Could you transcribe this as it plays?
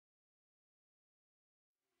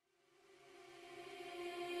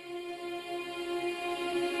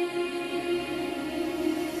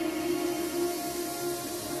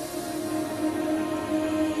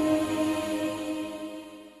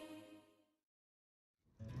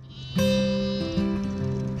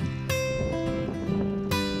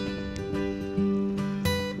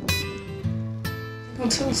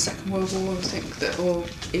Until the Second World War, I think that, or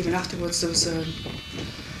even afterwards, there was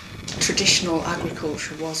traditional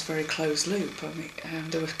agriculture was very closed loop. I mean,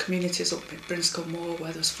 there were communities up in Brinscombe Moor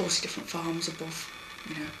where there was 40 different farms above,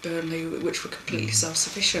 Burnley, which were completely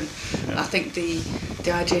self-sufficient. And I think the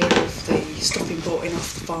idea of the stuff being brought in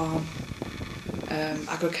off the farm,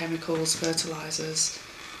 agrochemicals, fertilisers,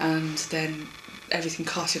 and then everything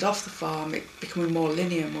carted off the farm, it becoming more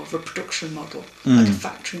linear, more of a production model, like a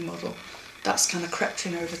factory model. That's kind of crept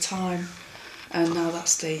in over time, and now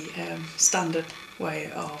that's the standard way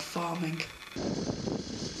of farming.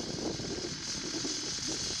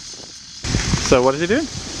 So what is he doing?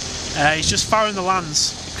 He's just farrowing the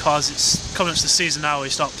lands because it's coming up to the season now where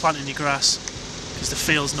you start planting your grass because the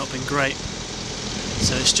field's not been great.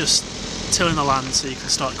 So it's just tilling the land so you can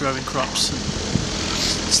start growing crops and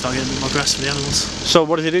start getting more grass for the animals. So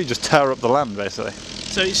what does he do? Just tear up the land basically?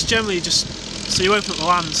 So it's generally just, so you open up the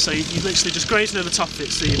land, so you literally just grazing over the top of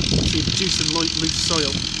it so you produce some loose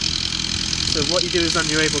soil. So what you do is then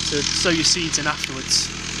you're able to sow your seeds in afterwards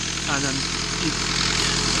and then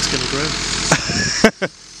it's going to grow.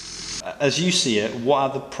 As you see it, what are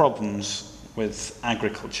the problems with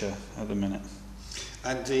agriculture at the minute?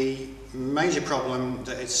 And the major problem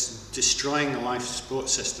that it's destroying the life support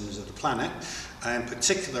systems of the planet, and in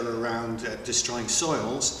particular around destroying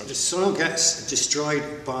soils. The soil gets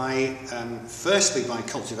destroyed by, firstly by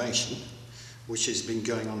cultivation, which has been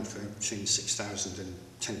going on for between 6,000 and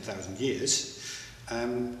 10,000 years.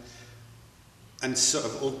 And sort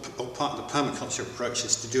of all part of the permaculture approach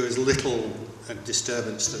is to do as little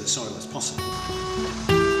disturbance to the soil as possible.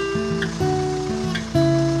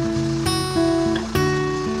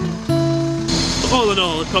 All in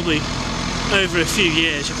all, probably over a few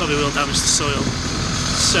years you probably will damage the soil.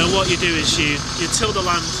 So what you do is you till the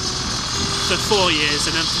land for 4 years,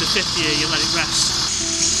 and then for the 5th year you let it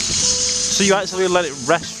rest. So you actually let it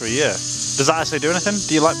rest for a year? Does that actually do anything?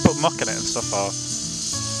 Do you like put muck in it and stuff, or?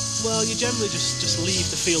 Well, you generally just leave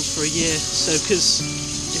the field for a year. So because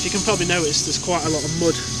if you can probably notice, there's quite a lot of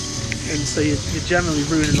mud, and so you're generally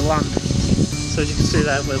ruining the land. So as you can see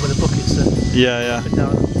there, where the buckets are up and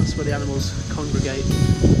down, that's where the animals congregate.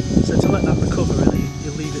 So to let that recover, really,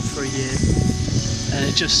 you leave it for a year, and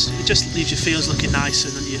it just leaves your fields looking nice,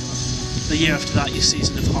 and then the year after that, your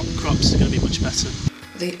season of hot crops is going to be much better.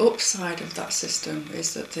 The upside of that system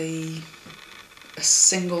is that a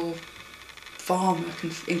single farmer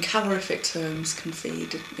in calorific terms can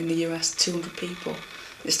feed in the US 200 people.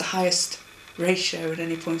 It's the highest ratio at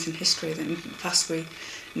any point in history. That in the past we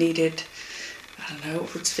needed, I don't know,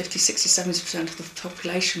 upwards 50, 60, 70% of the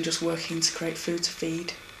population just working to create food to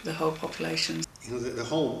feed the whole population. The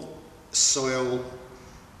whole soil,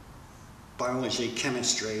 biology,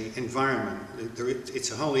 chemistry, environment, it's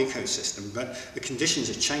a whole ecosystem, but the conditions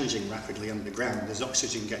are changing rapidly underground as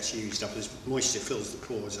oxygen gets used up, as moisture fills the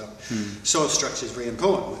pores up. Soil structure is very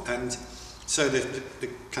important, and so the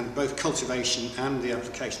kind of both cultivation and the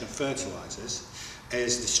application of fertilisers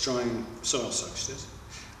is destroying soil substance.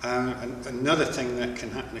 And another thing that can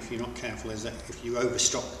happen if you're not careful is that if you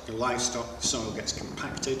overstock the livestock, the soil gets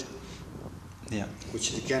compacted,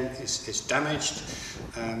 which again is damaged.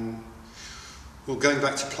 Well, going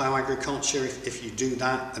back to plough agriculture, if you do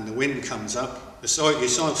that and the wind comes up, your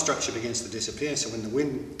soil structure begins to disappear, so when the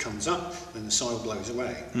wind comes up, then the soil blows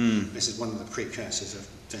away. This is one of the precursors of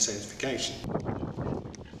desertification.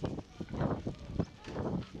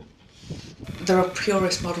 There are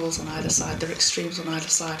purist models on either side, there are extremes on either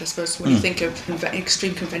side. I suppose when you think of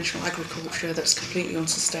extreme conventional agriculture that's completely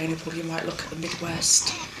unsustainable, you might look at the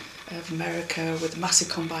Midwest of America with massive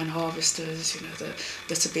combine harvesters,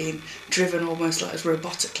 that are being driven almost like as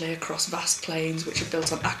robotically across vast plains, which are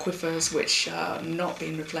built on aquifers which are not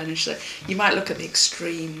being replenished. So you might look at the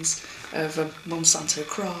extremes of Monsanto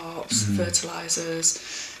crops,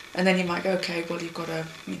 fertilisers, and then you might go, okay, well you've got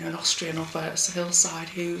an Austrian off a hillside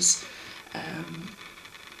who's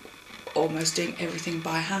almost doing everything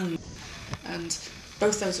by hand, and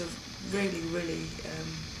both those are really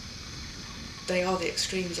they are the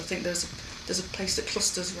extremes. I think there's a place that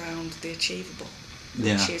clusters around the achievable,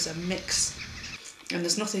 which is a mix, and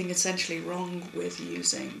there's nothing essentially wrong with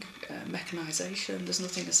using mechanisation. There's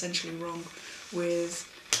nothing essentially wrong with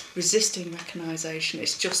resisting mechanisation.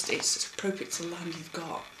 It's appropriate to the land you've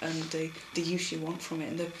got and the use you want from it,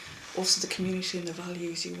 and also the community and the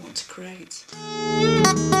values you want to create.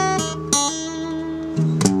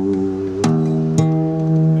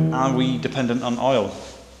 Are we dependent on oil?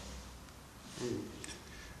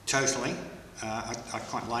 Totally. I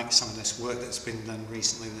quite like some of this work that's been done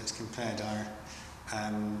recently that's compared our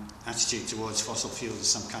attitude towards fossil fuels as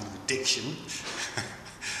some kind of addiction.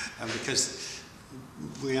 Because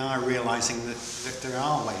we are realising that there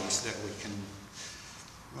are ways that we can,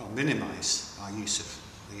 well, minimise our use of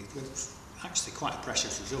it's actually quite a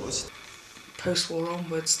precious resource. Post-war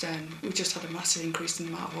onwards then, we just had a massive increase in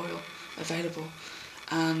the amount of oil available,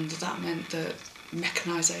 and that meant that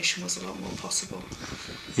mechanisation was a lot more possible.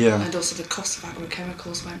 Yeah. And also the cost of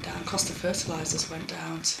agrochemicals went down, cost of fertilisers went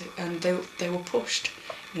down too, and they were pushed.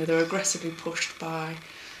 You know, they were aggressively pushed by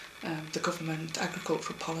the government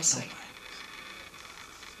agricultural policy.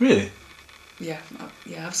 Really? Yeah,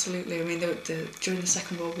 absolutely. I mean, during the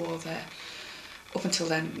Second World War, there, up until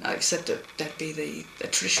then, like I said, there'd be the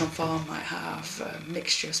traditional farm might have a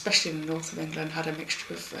mixture, especially in the north of England, had a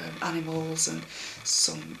mixture of animals and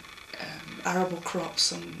some arable crops,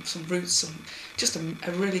 some roots, just a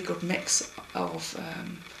really good mix of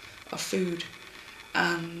food.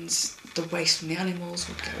 And the waste from the animals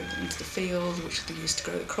would go into the field, which they used to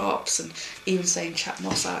grow the crops, and even saying Chat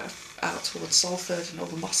Moss out towards Salford and all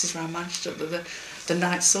the mosses around Manchester, the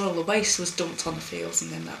night soil, the waste was dumped on the fields and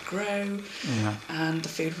then that'd grow, and the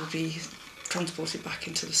food would be transported back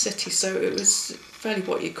into the city. So it was fairly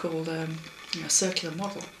what you call a circular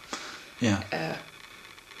model. Yeah.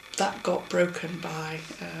 That got broken by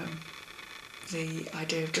the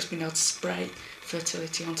idea of just being able to spray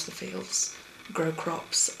fertility onto the fields, grow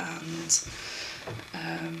crops, and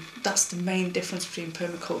that's the main difference between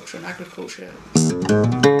permaculture and agriculture.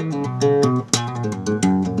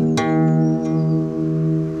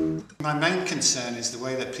 My main concern is the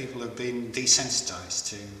way that people have been desensitised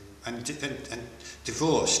to and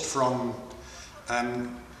divorced from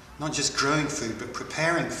not just growing food but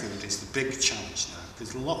preparing food is the big challenge now,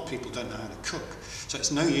 because a lot of people don't know how to cook. So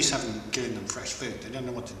it's no use giving them fresh food, they don't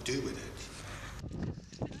know what to do with it.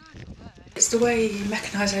 It's the way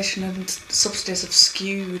mechanisation and subsidies have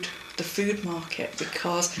skewed the food market,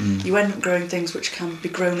 because you end up growing things which can be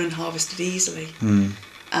grown and harvested easily.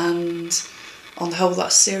 And on the whole,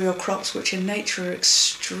 that's cereal crops, which in nature are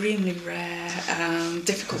extremely rare and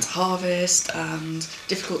difficult to harvest and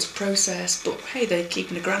difficult to process, but hey, they keep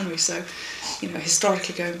in a granary, so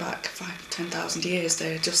historically going back 5,000-10,000 years,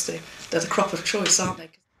 they're the crop of choice, aren't they?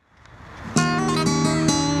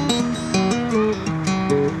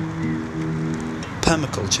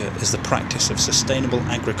 Permaculture is the practice of sustainable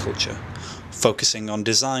agriculture, focusing on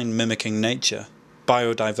design mimicking nature,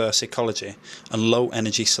 biodiverse ecology, and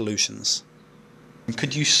low-energy solutions.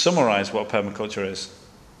 Could you summarise what permaculture is?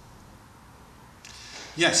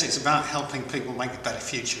 Yes, it's about helping people make a better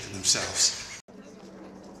future for themselves.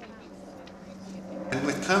 And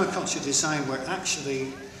with permaculture design, we're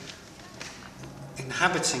actually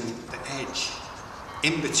inhabiting the edge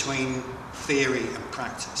in between theory and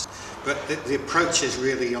practice. But the approach is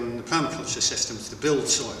really on the permaculture systems to build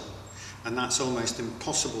soil, and that's almost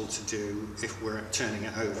impossible to do if we're turning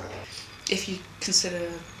it over. If you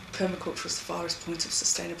consider permaculture as the farthest point of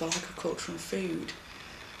sustainable agriculture and food,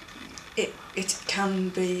 it can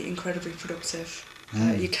be incredibly productive.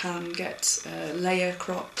 You can get layer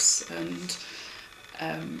crops and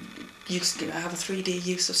have a 3D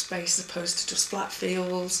use of space as opposed to just flat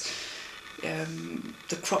fields.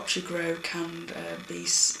 The crops you grow can be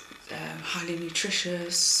highly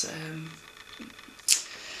nutritious.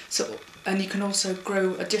 And you can also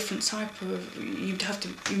grow a different type of. You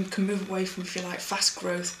can move away from, if you like, fast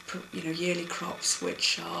growth, yearly crops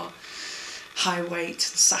which are high weight,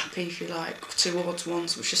 sappy, if you like, towards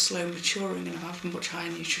ones which are slow maturing and have much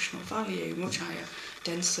higher nutritional value, much higher,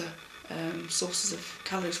 denser sources of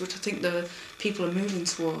calories, which I think the people are moving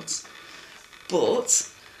towards. But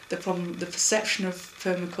the problem, the perception of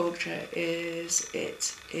permaculture is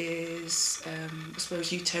it is, I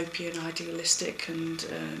suppose, utopian, idealistic and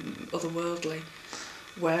otherworldly,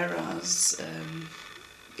 whereas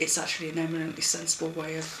it's actually an eminently sensible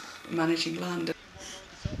way of managing land.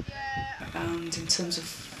 And in terms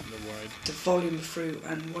of the volume of fruit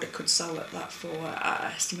and what it could sell at that for,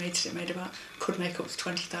 I estimated could make up to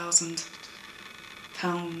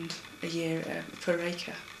 £20,000 a year per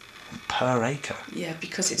acre. Per acre? Yeah,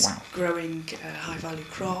 because it's growing a high value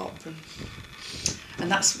crop, and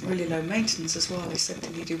that's really low maintenance as well. They said they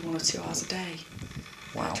only do 1 or 2 hours a day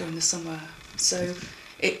during the summer. So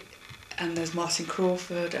and there's Martin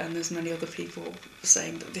Crawford and there's many other people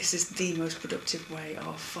saying that this is the most productive way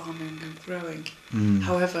of farming and growing.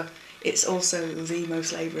 However, it's also the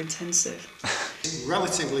most labour intensive.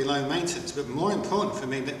 Relatively low maintenance, but more important for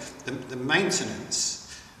me, the maintenance,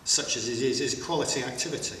 such as it is quality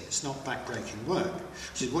activity. It's not back-breaking work,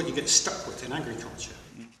 which is what you get stuck with in agriculture.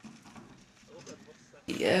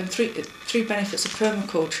 Three benefits of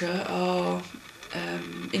permaculture are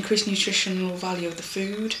increased nutritional value of the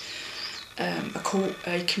food,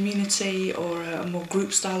 a community or a more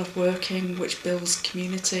group style of working which builds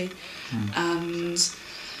community, and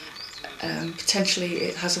potentially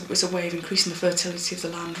it's a way of increasing the fertility of the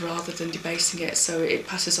land rather than debasing it, so it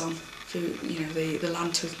passes on through the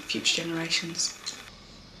land to future generations.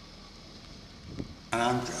 And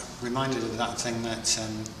I'm reminded of that thing that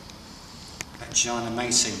Joanna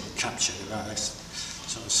Macy captured about this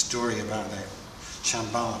sort of story about the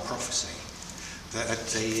Shambhala prophecy, that at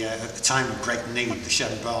the time of great need the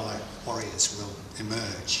Shambhala warriors will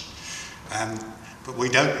emerge, but we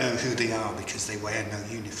don't know who they are because they wear no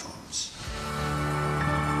uniforms.